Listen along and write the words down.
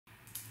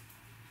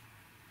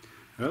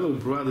Hello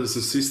brothers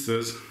and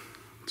sisters,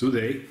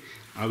 today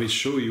I will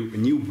show you a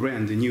new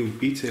brand, a new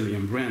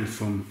Italian brand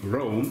from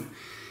Rome,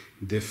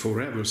 the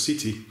Forever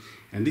City,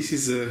 and this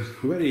is a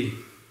very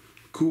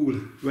cool,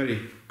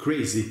 very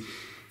crazy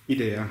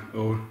idea,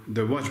 or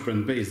the watch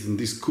brand based in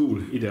this cool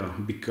idea,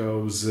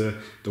 because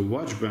the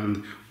watch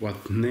brand,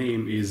 what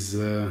name is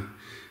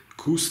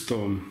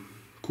KUSTOM,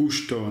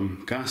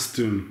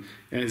 custom,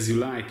 as you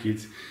like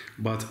it,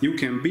 but you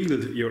can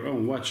build your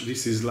own watch.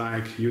 This is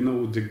like, you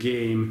know, the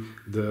game,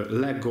 the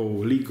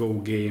Lego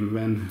game,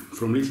 when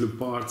from little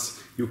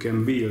parts you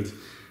can build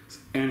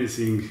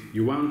anything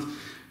you want.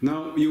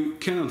 Now you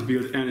cannot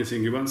build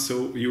anything you want,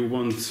 so you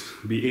won't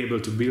be able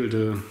to build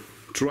a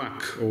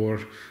truck or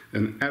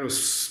an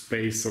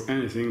aerospace or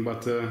anything,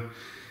 but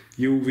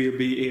you will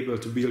be able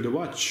to build a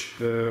watch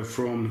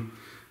from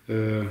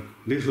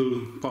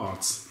little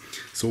parts.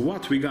 So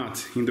what we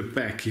got in the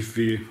pack, if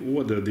we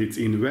ordered it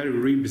in very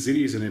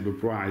reasonable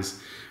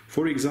price,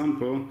 for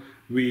example,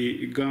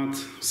 we got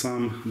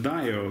some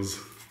dials.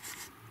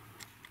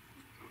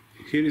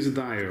 Here is a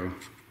dial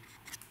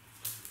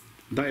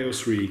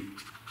 3.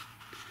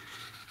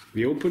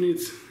 We open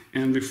it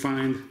and we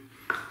find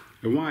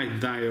a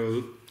white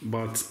dial,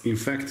 but in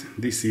fact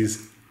this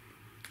is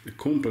a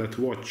complete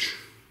watch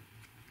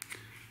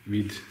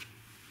with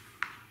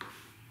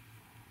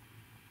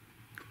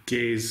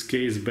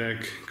case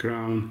back,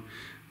 crown.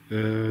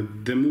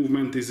 The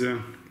movement is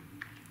a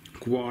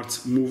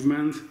quartz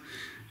movement.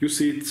 You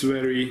see, it's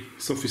very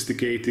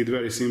sophisticated,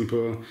 very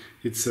simple.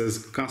 It says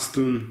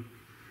custom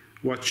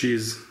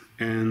watches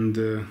and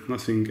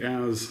nothing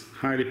else.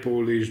 Highly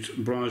polished,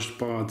 brushed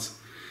parts.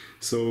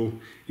 So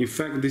in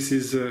fact this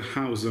is a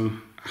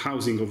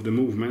housing of the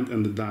movement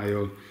and the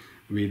dial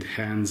with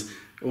hands.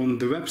 On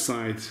the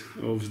website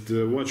of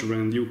the watch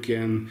brand you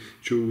can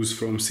choose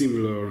from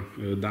similar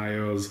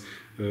dials,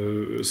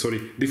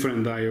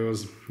 different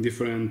dials,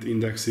 different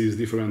indexes,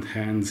 different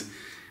hands,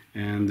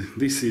 and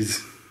this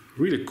is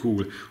really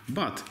cool.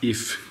 But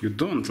if you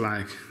don't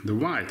like the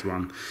white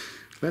one,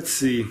 let's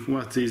see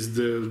what is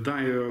the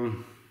dial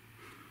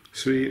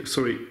 3,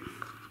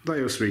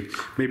 dial 3.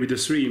 Maybe the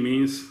 3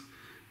 means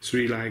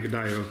 3 like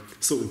dial.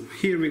 So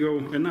here we go,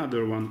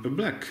 another one, a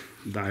black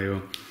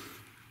dial.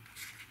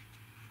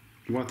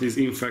 What is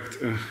in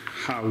fact a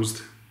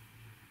housed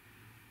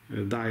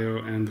dial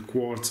and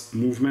quartz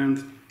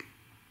movement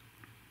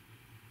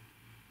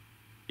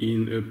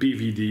in a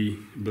PVD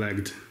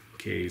blacked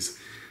case.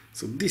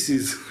 So this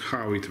is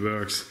how it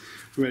works.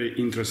 Very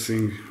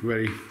interesting,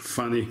 very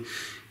funny.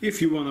 If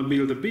you want to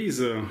build a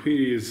bezel,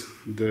 here is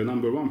the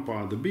number 1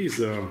 part, the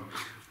bezel,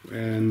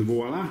 and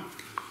voila,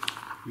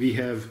 we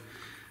have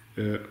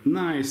a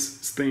nice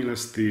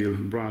stainless steel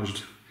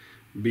brushed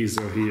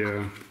bezel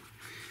here.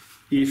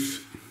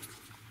 If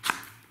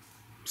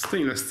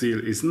stainless steel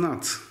is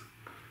not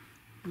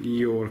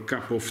your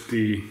cup of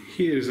tea,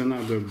 here is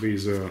another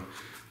bezel,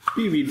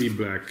 PVD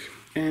black,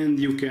 and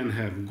you can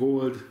have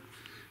gold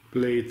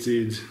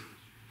plated,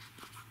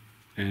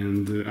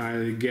 and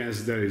I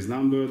guess there is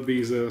numbered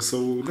bezel,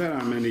 so there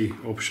are many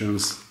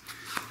options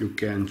you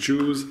can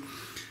choose.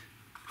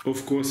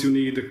 Of course you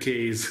need a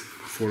case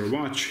for a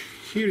watch.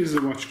 Here is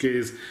a watch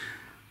case.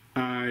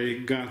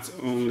 I got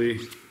only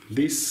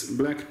this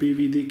black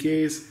PVD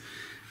case.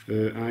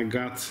 I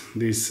got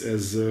this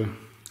as a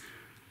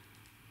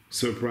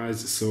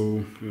surprise,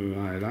 so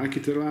I like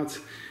it a lot,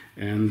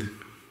 and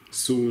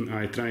soon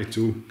I try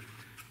to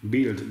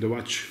build the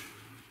watch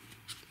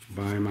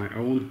by my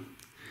own,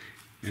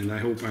 and I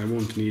hope I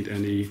won't need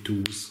any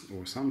tools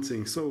or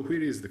something. So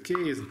here is the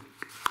case,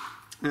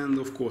 and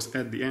of course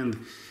at the end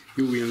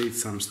you will need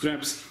some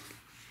straps.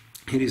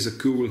 Here is a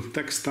cool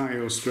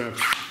textile strap,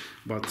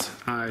 but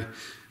I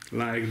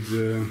like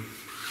the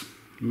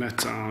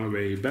metal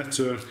way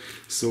better,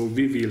 so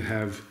we will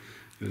have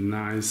a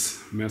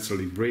nice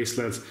metallic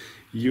bracelet.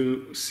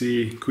 You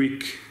see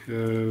quick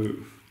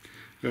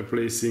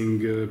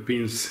replacing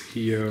pins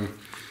here,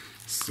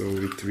 so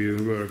it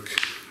will work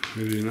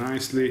really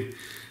nicely.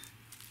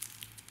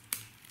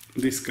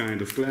 This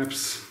kind of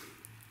clasp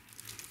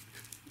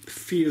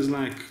feels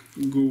like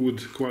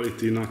good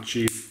quality, not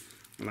cheap,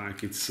 I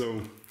like it.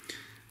 So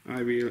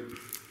I will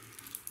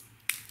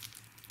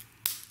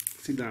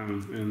sit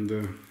down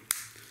and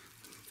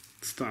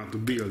start to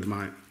build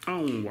my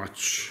own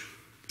watch.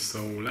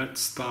 So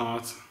let's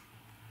start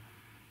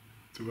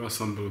to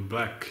assemble a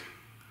black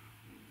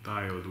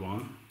dialed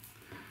one.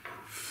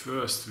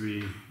 First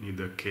we need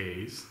a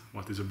case.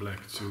 What is a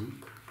black too?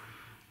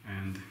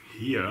 And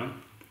here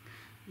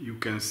you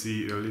can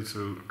see a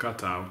little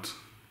cutout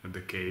at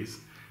the case.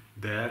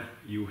 There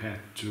you had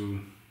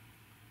to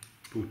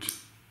put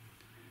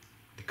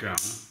the crown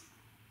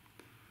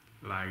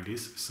like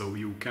this, so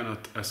you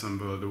cannot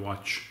assemble the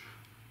watch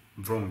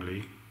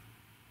wrongly,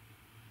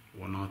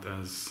 or not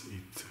as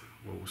it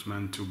was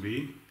meant to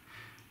be.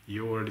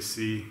 You already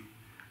see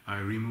I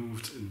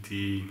removed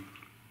the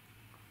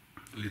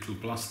little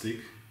plastic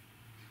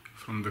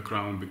from the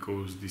crown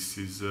because this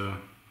is a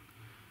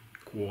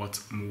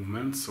quartz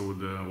movement, so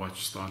the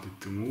watch started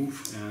to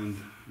move, and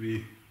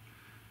we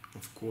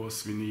Of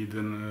course we need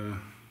a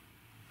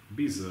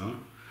bezel.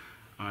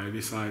 I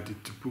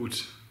decided to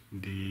put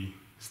the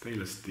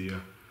stainless steel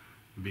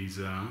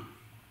bezel.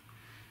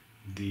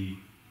 The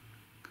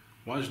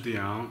watch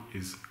dial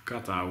is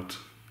cut out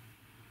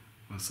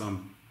on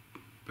some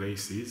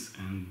places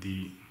and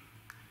the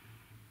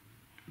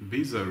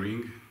bezel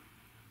ring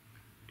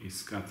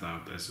is cut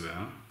out as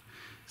well,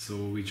 so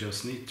we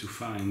just need to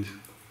find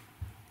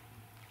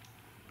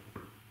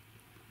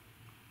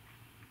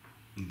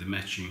the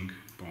matching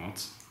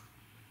parts.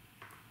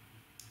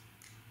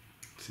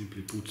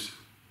 Simply put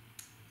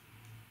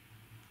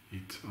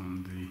it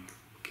on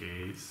the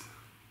case,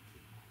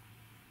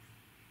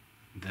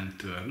 then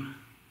turn,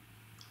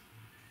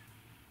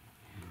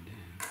 and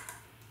then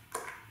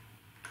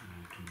try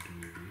to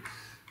do this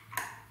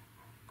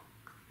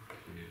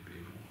a little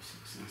bit more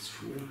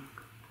successful.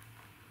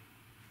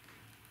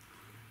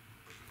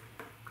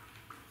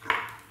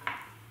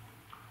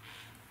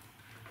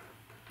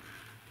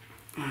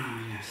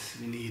 Yes,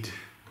 we need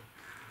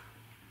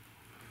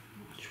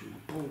much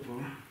more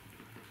power,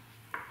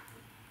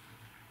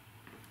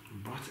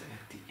 but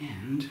at the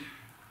end,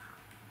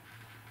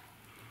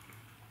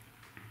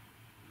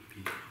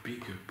 with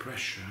bigger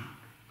pressure,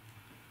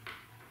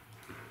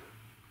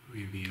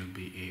 we will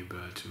be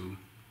able to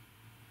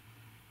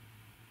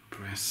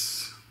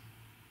press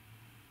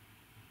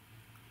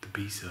the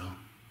bezel,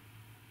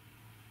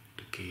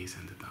 the case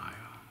and the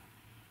dial.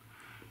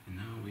 And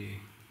now we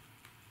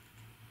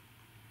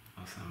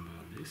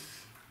assemble this.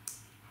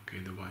 Okay,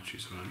 the watch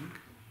is running.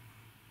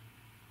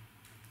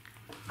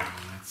 Now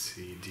let's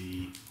see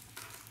the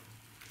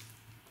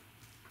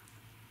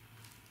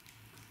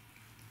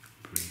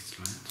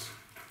bracelet.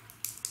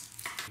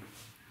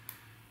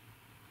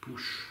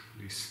 Push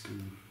these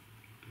two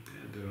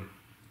together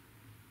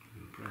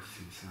and press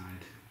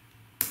inside.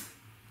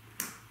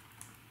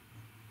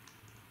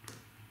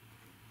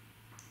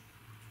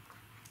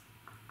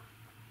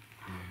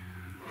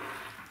 And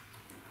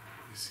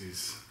this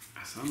is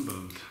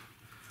assembled.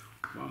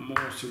 One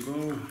more to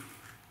go.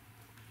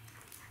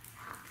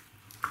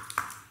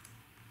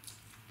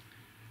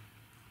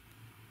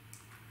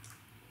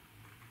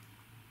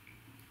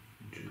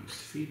 Just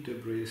feed the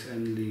brace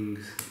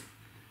endings.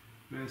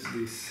 Press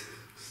this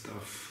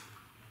stuff.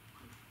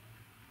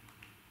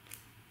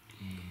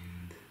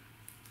 And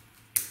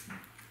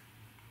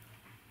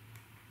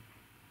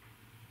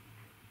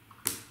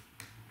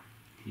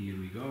here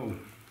we go.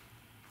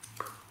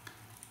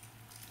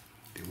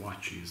 The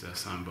watch is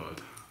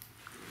assembled.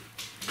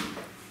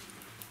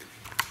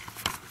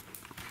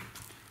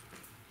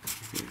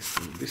 Okay,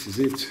 so this is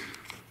it.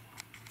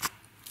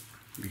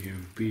 We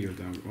have built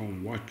our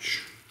own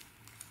watch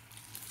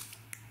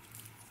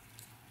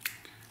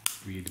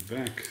with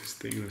back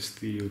stainless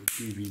steel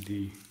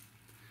PVD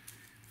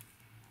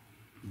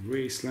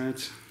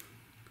bracelet,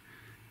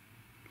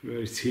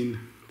 very thin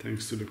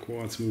thanks to the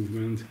quartz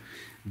movement,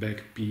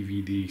 back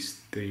PVD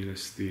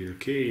stainless steel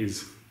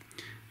case.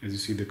 As you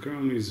see, the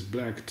crown is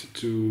blacked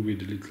too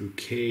with a little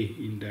K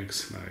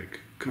index like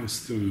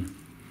KUSTOM,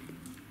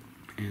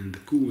 and the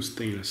cool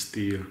stainless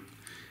steel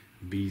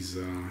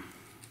bezel.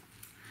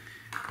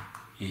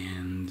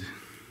 And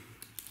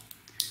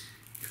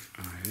if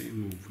I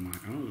remove my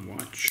own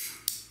watch,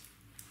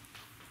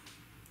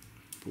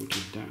 put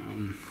it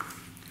down,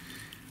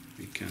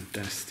 we can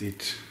test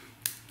it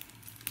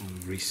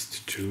on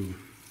wrist too.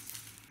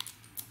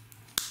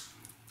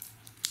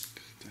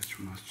 That's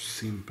much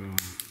simpler.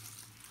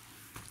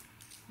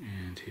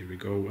 And here we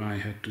go. I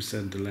had to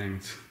set the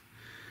length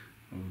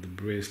of the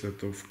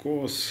bracelet, of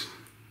course,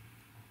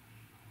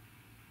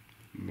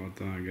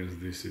 but I guess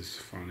this is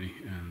funny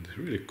and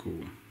really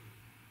cool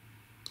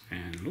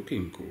and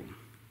looking cool.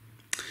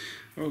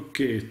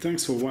 Okay,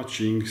 thanks for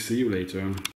watching. See you later.